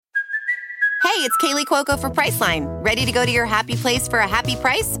Hey, it's Kaylee Cuoco for Priceline. Ready to go to your happy place for a happy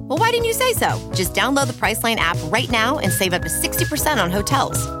price? Well, why didn't you say so? Just download the Priceline app right now and save up to 60% on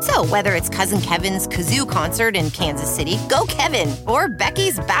hotels. So whether it's Cousin Kevin's Kazoo Concert in Kansas City, go Kevin, or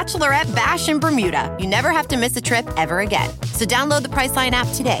Becky's Bachelorette Bash in Bermuda, you never have to miss a trip ever again. So download the Priceline app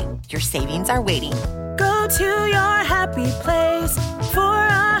today. Your savings are waiting. Go to your happy place for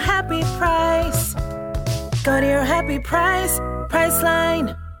a happy price. Go to your happy price,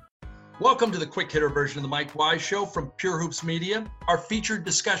 Priceline. Welcome to the quick hitter version of the Mike Wise Show from Pure Hoops Media. Our featured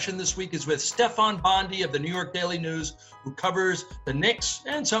discussion this week is with Stefan Bondy of the New York Daily News, who covers the Knicks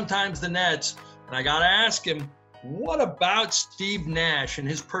and sometimes the Nets. And I got to ask him, what about Steve Nash and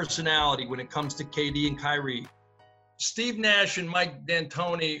his personality when it comes to KD and Kyrie? Steve Nash and Mike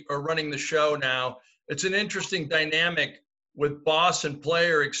D'Antoni are running the show now. It's an interesting dynamic with boss and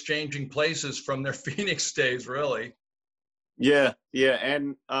player exchanging places from their Phoenix days, really. Yeah,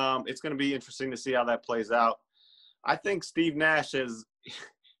 and it's going to be interesting to see how that plays out. I think Steve Nash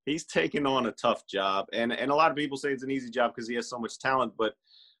he's taken on a tough job, and a lot of people say it's an easy job because he has so much talent, but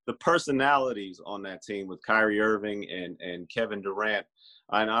the personalities on that team with Kyrie Irving and Kevin Durant,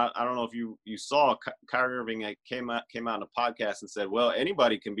 and I don't know if you saw Kyrie Irving came out in a podcast and said, well,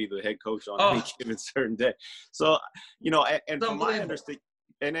 anybody can be the head coach on any given certain day. So, and from my understanding,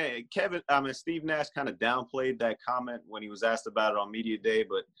 and Steve Nash kind of downplayed that comment when he was asked about it on Media Day.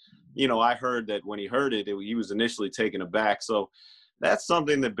 But, I heard that when he heard it, he was initially taken aback. So that's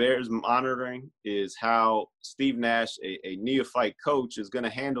something that bears monitoring, is how Steve Nash, a neophyte coach, is going to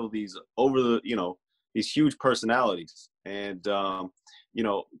handle these these huge personalities. And,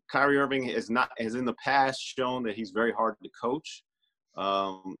 Kyrie Irving has in the past shown that he's very hard to coach.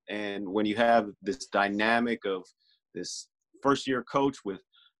 And when you have this dynamic of this first-year coach with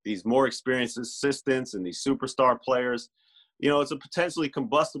these more experienced assistants and these superstar players, it's a potentially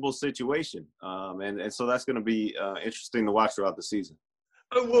combustible situation. And so that's going to be interesting to watch throughout the season.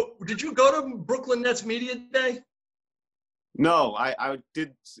 Did you go to Brooklyn Nets Media Day? No, I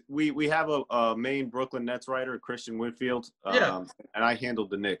did. We have a main Brooklyn Nets writer, Christian Whitfield, and I handled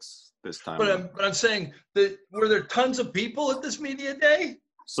the Knicks this time. But I'm saying, were there tons of people at this Media Day?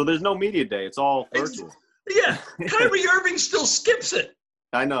 So there's no Media Day. It's all virtual. Yeah, Kyrie Irving still skips it.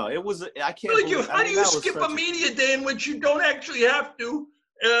 I know. It was – I can't believe, How do you skip a media day in which you don't actually have to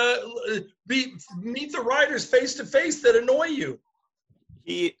meet the writers face-to-face that annoy you?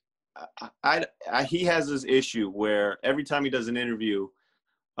 He has this issue where every time he does an interview,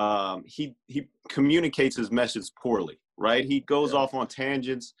 he communicates his message poorly, right? He goes off on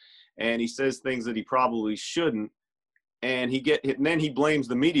tangents, and he says things that he probably shouldn't, and then he blames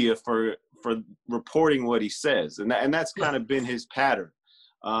the media for reporting what he says, and that's kind of been his pattern.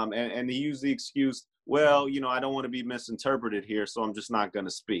 And he used the excuse, well, I don't want to be misinterpreted here, so I'm just not going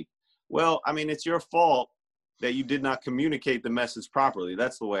to speak. Well, I mean, it's your fault that you did not communicate the message properly.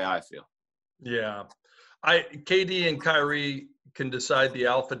 That's the way I feel. Yeah. KD and Kyrie can decide the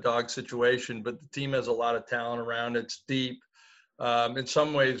alpha dog situation, but the team has a lot of talent around. It's deep. In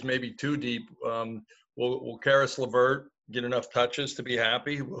some ways, maybe too deep. Will Karis LeVert get enough touches to be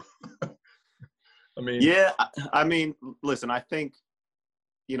happy? Listen, I think,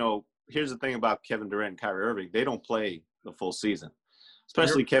 here's the thing about Kevin Durant and Kyrie Irving. They don't play the full season,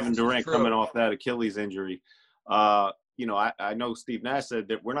 especially Kevin Durant coming off that Achilles injury. I know Steve Nash said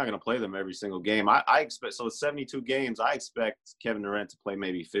that we're not going to play them every single game. I expect, so it's 72 games. I expect Kevin Durant to play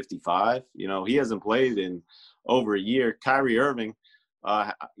maybe 55. He hasn't played in over a year. Kyrie Irving,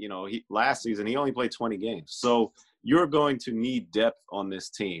 last season, he only played 20 games. So you're going to need depth on this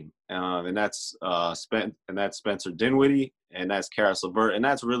team. And that's Spencer Dinwiddie, and that's Karis LeVert, and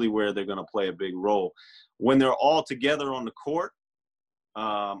that's really where they're going to play a big role. When they're all together on the court,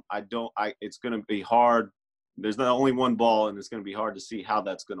 it's going to be hard. There's not only one ball, and it's going to be hard to see how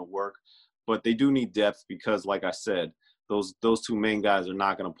that's going to work. But they do need depth because, like I said, those two main guys are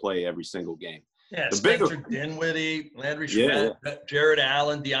not going to play every single game. Yeah, Spencer Dinwiddie, Landry Shamet, Jared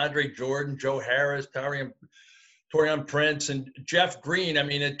Allen, DeAndre Jordan, Joe Harris, Taurean Prince, and Jeff Green. I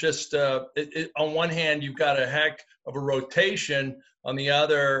mean, on one hand, you've got a heck of a rotation. On the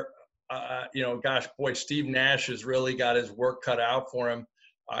other, Steve Nash has really got his work cut out for him.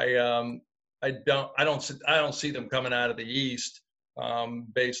 I don't see them coming out of the East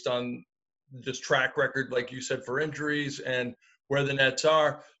based on just track record, like you said, for injuries and where the Nets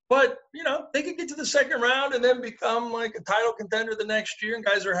are. But, they could get to the second round and then become like a title contender the next year, and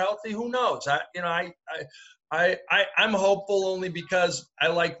guys are healthy. Who knows? I'm hopeful only because I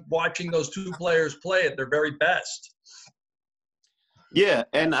like watching those two players play at their very best. Yeah,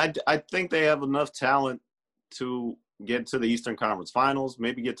 and I think they have enough talent to get to the Eastern Conference Finals,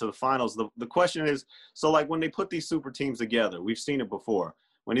 maybe get to the finals. The question is, so like when they put these super teams together, we've seen it before.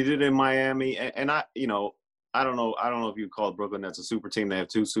 When he did it in Miami, and I don't know if you call Brooklyn Nets a super team. They have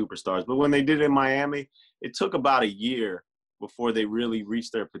 2 superstars. But when they did it in Miami, it took about a year before they really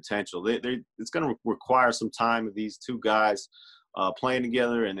reached their potential. It's going to require some time of these 2 guys playing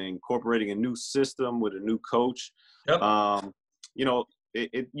together and incorporating a new system with a new coach. Yep.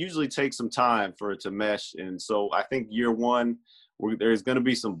 It usually takes some time for it to mesh. And so I think year 1, there's going to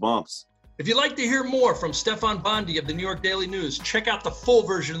be some bumps. If you'd like to hear more from Stefan Bondy of the New York Daily News, check out the full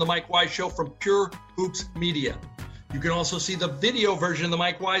version of the Mike Wise Show from Pure Hoops Media. You can also see the video version of the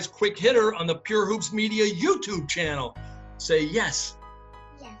Mike Wise Quick Hitter on the Pure Hoops Media YouTube channel. Say yes.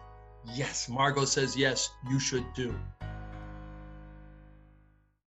 Yes. Yes. Margot says yes, you should too.